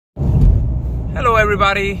Hello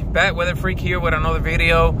everybody, Bad Weather Freak here with another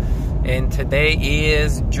video, and today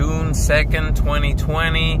is June 2nd,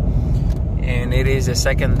 2020, and it is the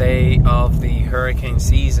second day of the hurricane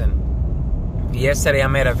season. Yesterday I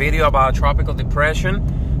made a video about tropical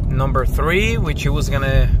depression number 3, which it was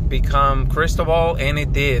gonna become Cristobal, and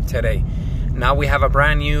it did today. Now we have a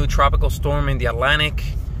brand new tropical storm in the Atlantic,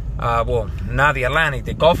 well, not the Atlantic,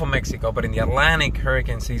 the Gulf of Mexico, but in the Atlantic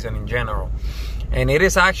hurricane season in general. And it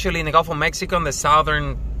is actually in the Gulf of Mexico, in the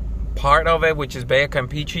southern part of it, which is Bay of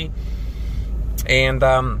Campeche. And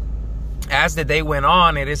as the day went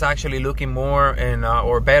on, it is actually looking more and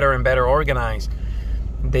or better and better organized.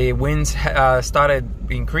 The winds started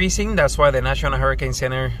increasing. That's why the National Hurricane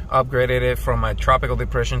Center upgraded it from a tropical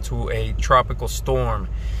depression to a tropical storm.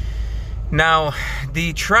 Now,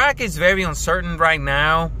 the track is very uncertain right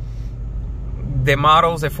now. The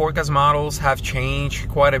models, the forecast models have changed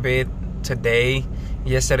quite a bit today.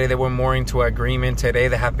 Yesterday they were more into agreement. Today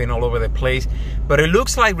they have been all over the place. But it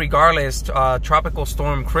looks like regardless, tropical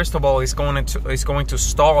storm Cristobal is going to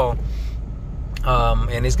stall,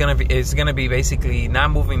 and it's gonna be basically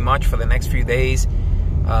not moving much for the next few days.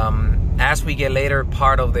 As we get later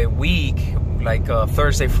part of the week, like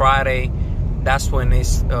Thursday, Friday, that's when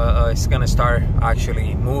it's gonna start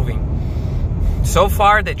actually moving. So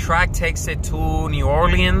far the track takes it to New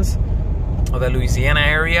Orleans or the Louisiana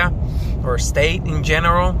area or state in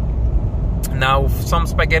general. Now some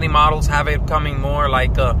spaghetti models have it coming more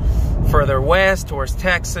like further west towards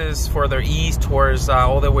Texas, further east towards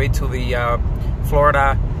all the way to the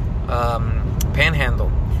Florida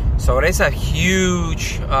panhandle. So it is a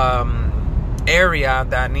huge area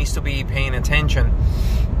that needs to be paying attention.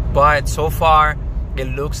 But so far it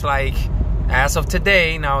looks like, as of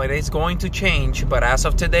today, now it is going to change, but as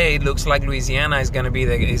of today, it looks like Louisiana is going to be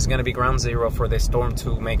ground zero for this storm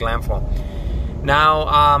to make landfall.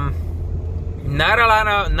 Now,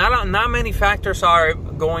 not many factors are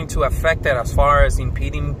going to affect it as far as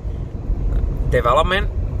impeding development.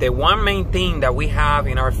 The one main thing that we have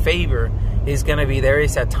in our favor is going to be there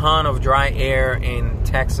is a ton of dry air in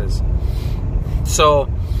Texas. So,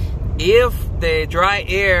 if the dry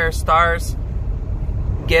air starts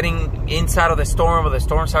getting inside of the storm, or the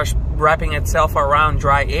storm starts wrapping itself around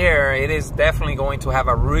dry air, it is definitely going to have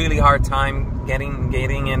a really hard time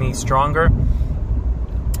getting any stronger,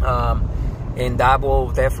 and that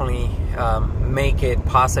will definitely make it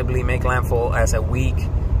possibly make landfall as a weak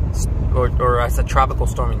or as a tropical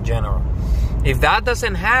storm in general. If that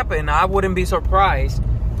doesn't happen, I wouldn't be surprised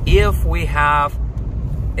if we have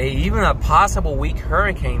even a possible weak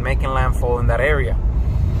hurricane making landfall in that area.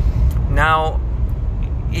 Now,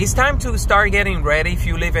 it's time to start getting ready if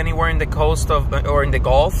you live anywhere in the coast of or in the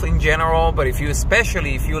Gulf in general, but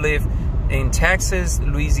especially if you live in Texas,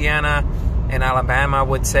 Louisiana, and Alabama, I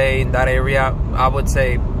would say in that area, I would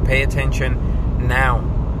say pay attention now,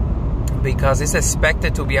 because it's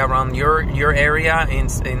expected to be around your area in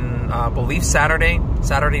I believe Saturday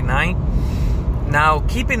night. Now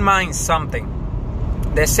keep in mind something.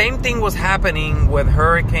 The same thing was happening with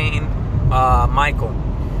Hurricane Michael.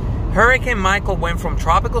 Hurricane Michael went from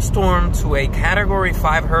tropical storm to a Category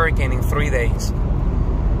 5 hurricane in 3 days.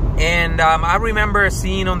 And I remember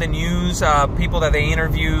seeing on the news people that they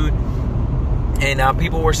interviewed, and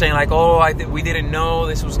people were saying like, oh, we didn't know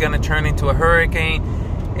this was going to turn into a hurricane.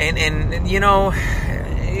 And you know,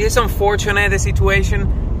 it's unfortunate, the situation,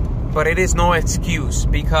 but it is no excuse,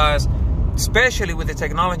 because especially with the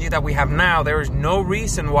technology that we have now, there is no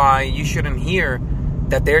reason why you shouldn't hear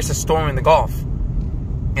that there's a storm in the Gulf.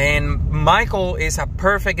 And Michael is a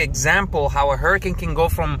perfect example how a hurricane can go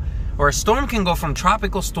from, or a storm can go from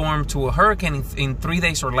tropical storm to a hurricane in 3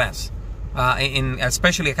 days or less.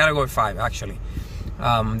 Especially a Category 5, actually.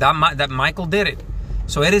 That Michael did it.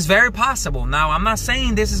 So it is very possible. Now, I'm not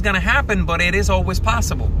saying this is going to happen, but it is always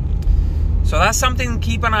possible. So that's something to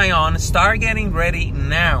keep an eye on. Start getting ready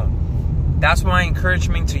now. That's my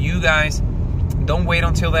encouragement to you guys. Don't wait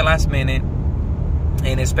until the last minute.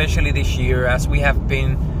 And especially this year, as we have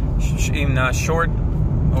been in a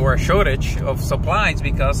shortage of supplies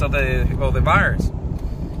because of the virus.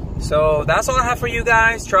 So that's all I have for you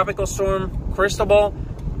guys. Tropical storm Cristobal,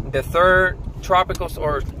 the third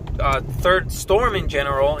third storm in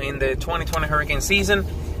general in the 2020 hurricane season.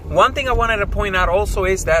 One thing I wanted to point out also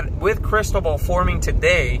is that with Cristobal forming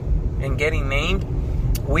today and getting named,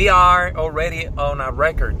 we are already on a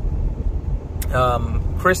record.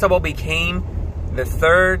 Cristobal became the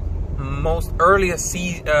third most earliest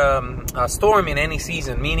storm in any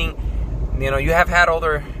season, meaning, you know, you have had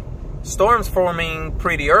other storms forming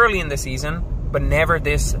pretty early in the season, but never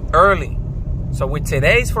this early. So with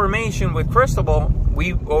today's formation with Cristobal,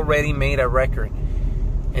 we already made a record.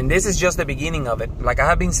 And this is just the beginning of it. Like I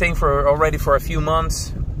have been saying already for a few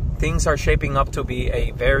months, things are shaping up to be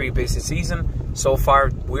a very busy season. So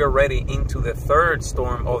far, we're already into the third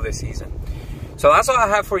storm of the season. So that's all I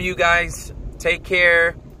have for you guys. Take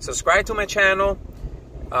care. Subscribe to my channel.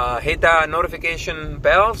 Hit that notification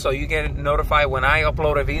bell so you get notified when I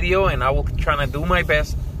upload a video, and I will try to do my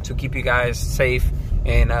best to keep you guys safe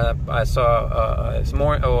and as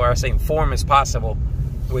informed as possible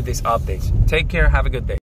with these updates. Take care. Have a good day.